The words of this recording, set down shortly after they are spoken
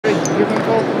You can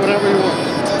call whatever you want.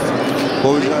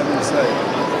 What would you like me to say?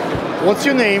 What's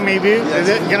your name, maybe? Yes.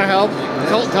 Is it gonna help?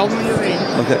 Tell me your name.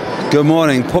 Okay. Good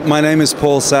morning. My name is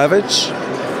Paul Savage.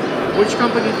 Which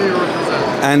company do you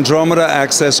represent? Andromeda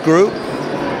Access Group.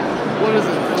 What is it?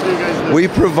 What do you guys do? We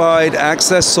provide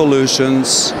access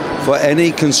solutions for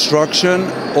any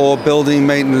construction or building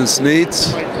maintenance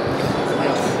needs. Right.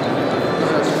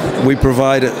 Yes. We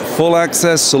provide full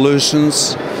access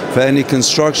solutions for any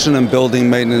construction and building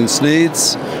maintenance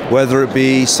needs, whether it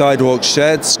be sidewalk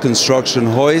sheds, construction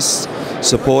hoists,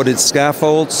 supported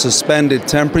scaffolds, suspended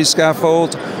temporary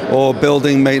scaffold, or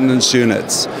building maintenance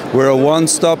units. We're a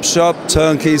one-stop shop,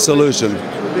 turnkey solution.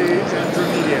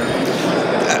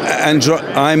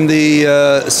 I'm the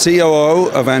COO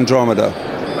of Andromeda.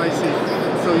 I see.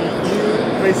 So you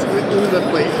basically own the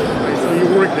place, right? So you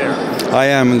work there. I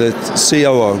am the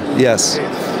COO, yes. Okay.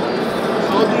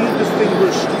 How do you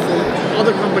distinguish from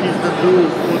other companies that do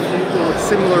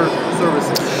similar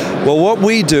services? Well, what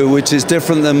we do, which is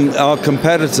different than our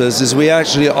competitors, is we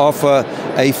actually offer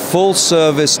a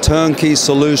full-service turnkey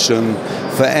solution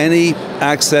for any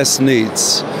access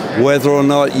needs, whether or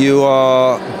not you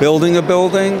are building a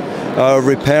building,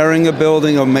 repairing a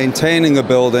building, or maintaining a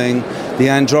building. The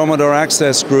Andromeda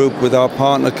Access Group, with our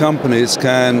partner companies,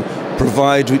 can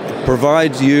provide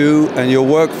you and your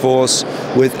workforce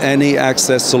with any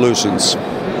access solutions.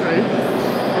 Okay.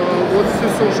 What's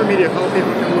your social media? How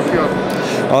people can look you up?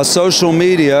 Our social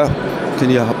media, can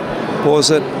you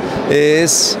pause it,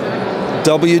 is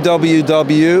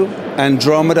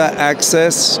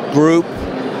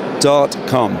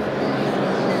www.andromedaaccessgroup.com.